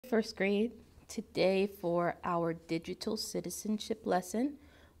first grade. Today for our digital citizenship lesson,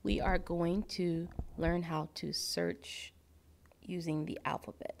 we are going to learn how to search using the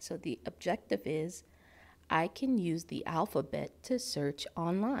alphabet. So the objective is I can use the alphabet to search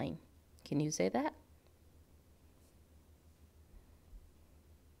online. Can you say that?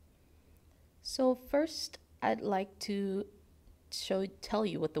 So first, I'd like to tell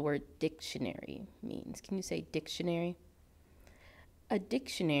you what the word dictionary means. Can you say dictionary? A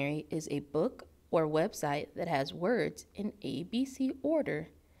dictionary is a book or website that has words in ABC order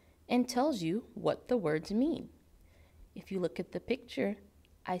and tells you what the words mean. If you look at the picture,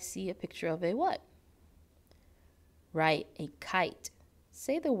 I see a picture of a what? Right, a kite.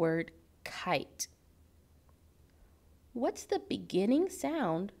 Say the word kite. What's the beginning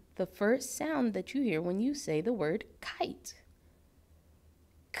sound, the first sound that you hear when you say the word kite?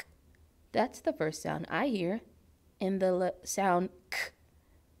 K. That's the first sound I hear, and the sound k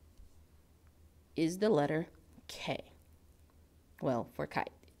is the letter K. Well, for kite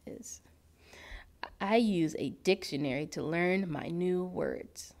is. I use a dictionary to learn my new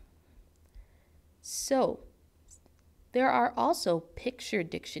words. So, there are also picture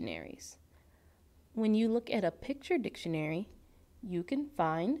dictionaries. When you look at a picture dictionary, you can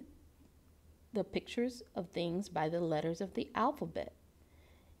find the pictures of things by the letters of the alphabet.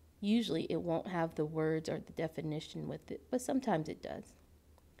 Usually it won't have the words or the definition with it, but sometimes it does.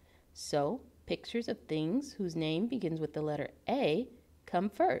 So, pictures of things whose name begins with the letter A come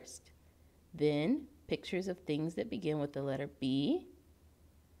first. Then, pictures of things that begin with the letter B.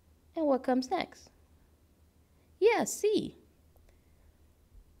 And what comes next? Yeah, C.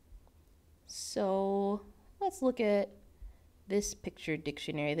 So, let's look at this picture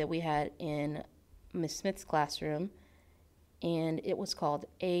dictionary that we had in Miss Smith's classroom, and it was called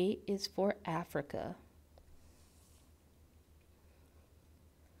A is for Africa.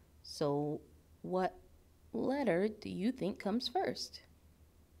 So, what letter do you think comes first?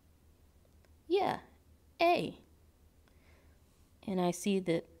 Yeah, A. And I see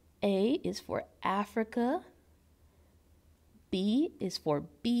that A is for Africa, B is for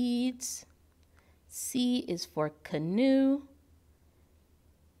beads, C is for canoe,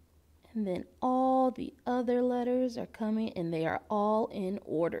 and then all the other letters are coming and they are all in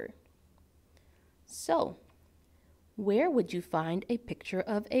order. So, where would you find a picture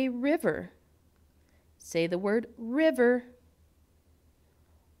of a river? Say the word river.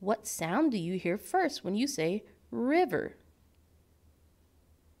 What sound do you hear first when you say river?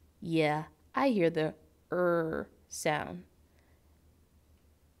 Yeah, I hear the sound.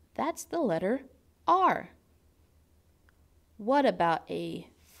 That's the letter R. What about a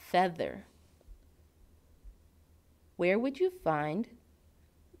feather? Where would you find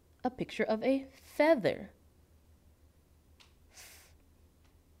a picture of a feather?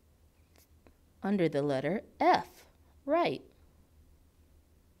 Under the letter F, right.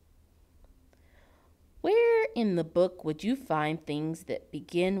 Where in the book would you find things that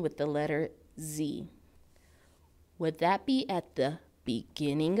begin with the letter Z? Would that be at the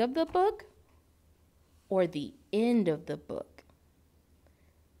beginning of the book or the end of the book?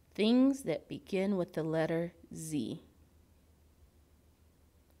 Things that begin with the letter Z.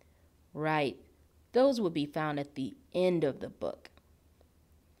 Right, those would be found at the end of the book.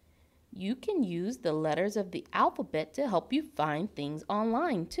 You can use the letters of the alphabet to help you find things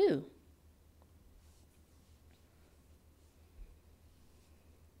online too.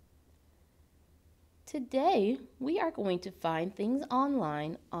 Today, we are going to find things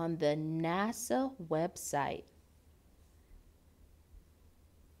online on the NASA website.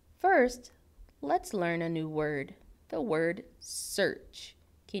 First, let's learn a new word, the word search.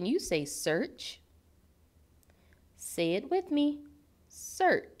 Can you say search? Say it with me,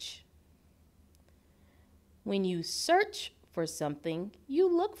 search. When you search for something, you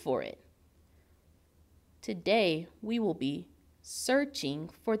look for it. Today, we will be searching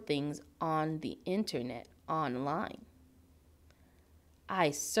for things on the internet, online. I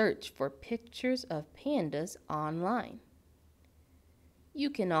search for pictures of pandas online.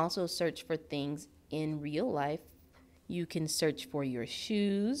 You can also search for things in real life. You can search for your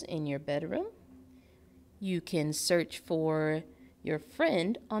shoes in your bedroom. You can search for your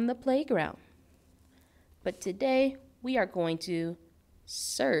friend on the playground. But today, we are going to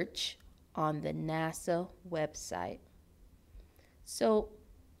search on the NASA website. So,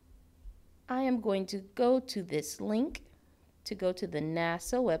 I am going to go to this link to go to the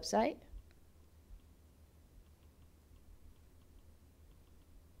NASA website.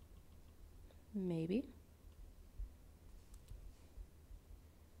 Maybe.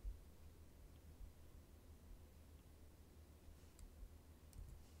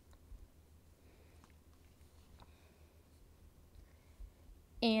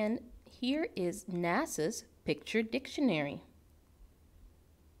 And here is NASA's picture dictionary.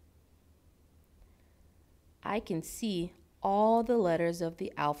 I can see all the letters of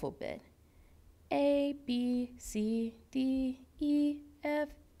the alphabet. A, B, C, D, E, F,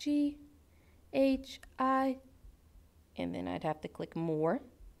 G, H, I, and then I'd have to click more.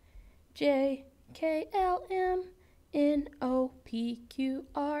 J, K, L, M, N, O, P, Q,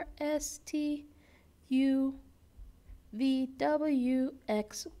 R, S, T, U, V, W,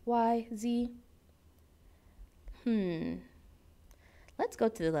 X, Y, Z. Let's go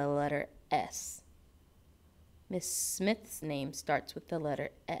to the letter S. Miss Smith's name starts with the letter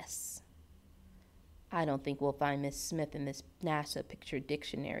S. I don't think we'll find Miss Smith in this NASA picture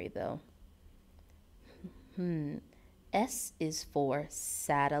dictionary, though. S is for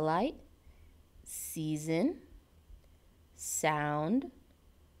satellite, season, sound,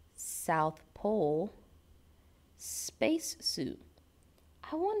 South Pole, spacesuit.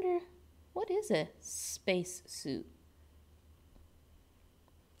 I wonder, what is a spacesuit?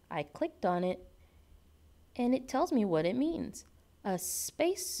 I clicked on it, and it tells me what it means. A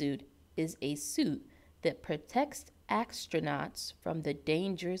spacesuit is a suit that protects astronauts from the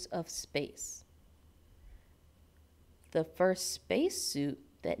dangers of space. The first spacesuit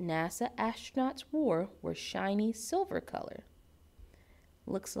that NASA astronauts wore were shiny silver color.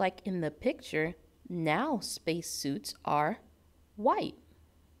 Looks like in the picture, now spacesuits are white.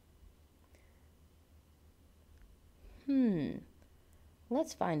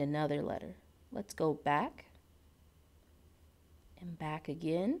 Let's find another letter. Let's go back and back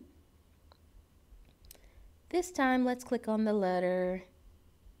again. This time, let's click on the letter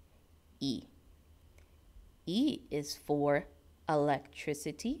E. E is for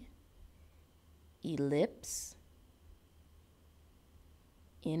electricity, ellipse,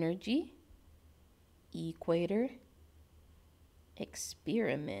 energy, equator,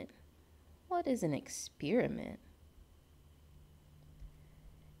 experiment. What is an experiment?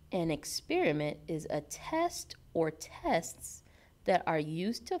 An experiment is a test or tests that are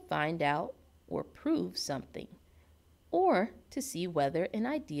used to find out or prove something, or to see whether an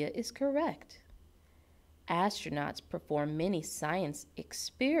idea is correct. Astronauts perform many science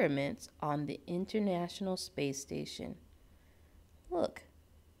experiments on the International Space Station. Look,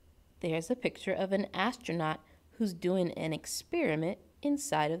 there's a picture of an astronaut who's doing an experiment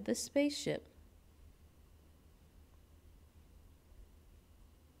inside of the spaceship.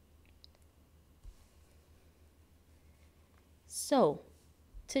 So,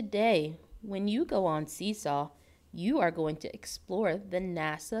 today, when you go on Seesaw, you are going to explore the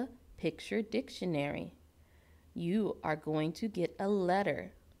NASA Picture Dictionary. You are going to get a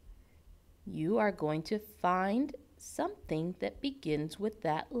letter. You are going to find something that begins with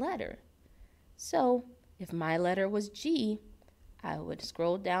that letter. So, if my letter was G, I would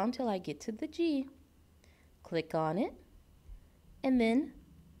scroll down till I get to the G, click on it, and then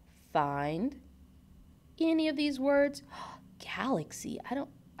find any of these words. Galaxy.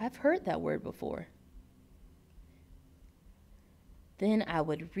 I've heard that word before. Then I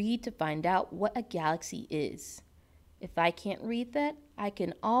would read to find out what a galaxy is. If I can't read that, I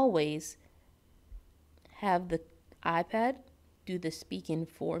can always have the iPad do the speaking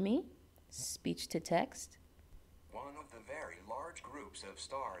for me, speech to text. One of the very large groups of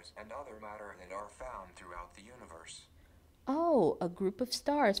stars and other matter that are found throughout the universe. Oh, a group of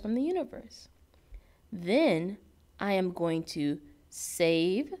stars from the universe. Then I am going to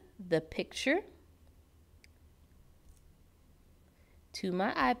save the picture to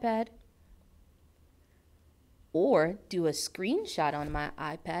my iPad or do a screenshot on my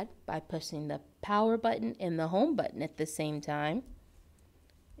iPad by pushing the power button and the home button at the same time.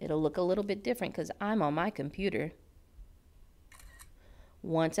 It'll look a little bit different because I'm on my computer.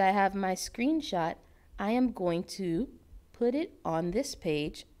 Once I have my screenshot, I am going to put it on this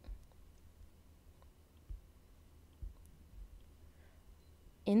page.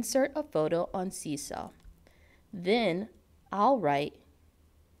 Insert a photo on Seesaw. Then I'll write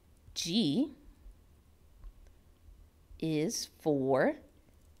G is for,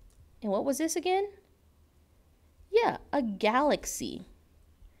 and what was this again? Yeah, a galaxy.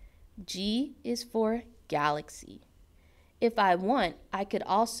 G is for galaxy. If I want, I could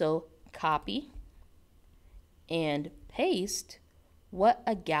also copy and paste what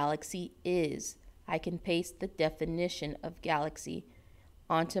a galaxy is. I can paste the definition of galaxy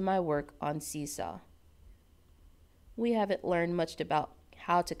onto my work on Seesaw. We haven't learned much about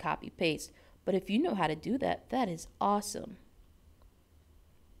how to copy paste, but if you know how to do that, that is awesome.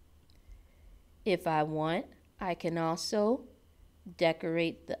 If I want, I can also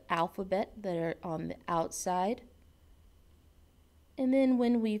decorate the alphabet that are on the outside And then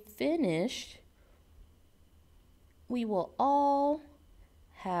when we finish, we will all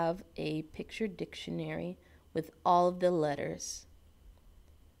have a picture dictionary with all of the letters.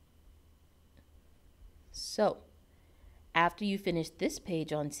 So, after you finish this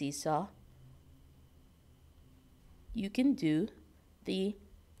page on Seesaw, you can do the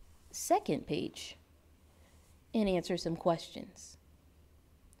second page and answer some questions.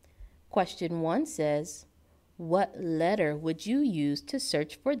 Question 1 says, what letter would you use to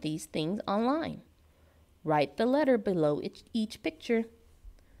search for these things online? Write the letter below each picture.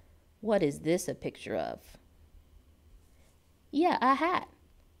 What is this a picture of? Yeah, a hat.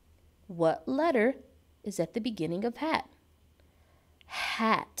 What letter is at the beginning of hat?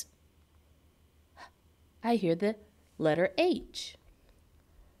 Hat. I hear the letter H.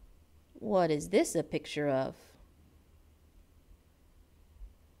 What is this a picture of?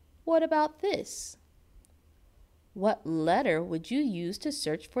 What about this? What letter would you use to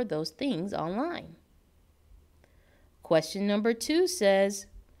search for those things online? Question number 2 says,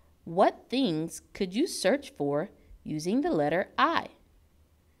 what things could you search for using the letter I?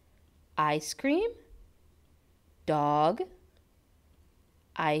 Ice cream, dog,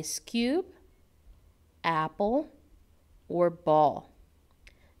 ice cube, apple, or ball?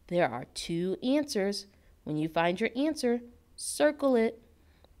 There are 2 answers. When you find your answer, circle it.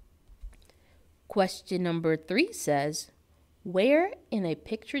 Question number 3 says, where in a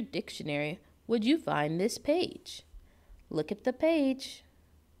picture dictionary would you find this page? Look at the page.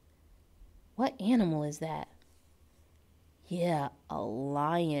 What animal is that? Yeah, a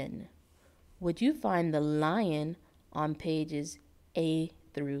lion. Would you find the lion on pages A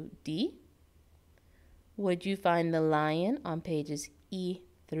through D? Would you find the lion on pages E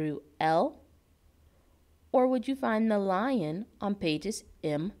through L? Or would you find the lion on pages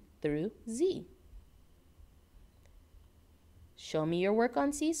M through Z? Show me your work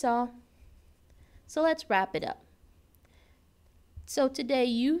on Seesaw. So let's wrap it up. So today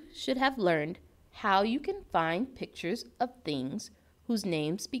you should have learned how you can find pictures of things whose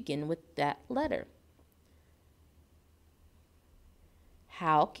names begin with that letter.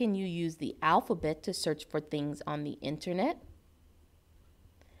 How can you use the alphabet to search for things on the internet?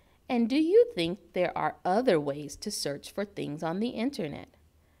 And do you think there are other ways to search for things on the internet?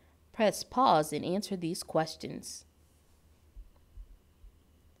 Press pause and answer these questions.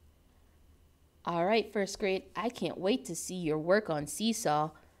 All right, first grade, I can't wait to see your work on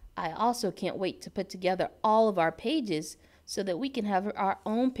Seesaw. I also can't wait to put together all of our pages so that we can have our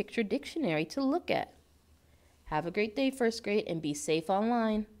own picture dictionary to look at. Have a great day, first grade, and be safe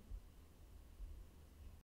online.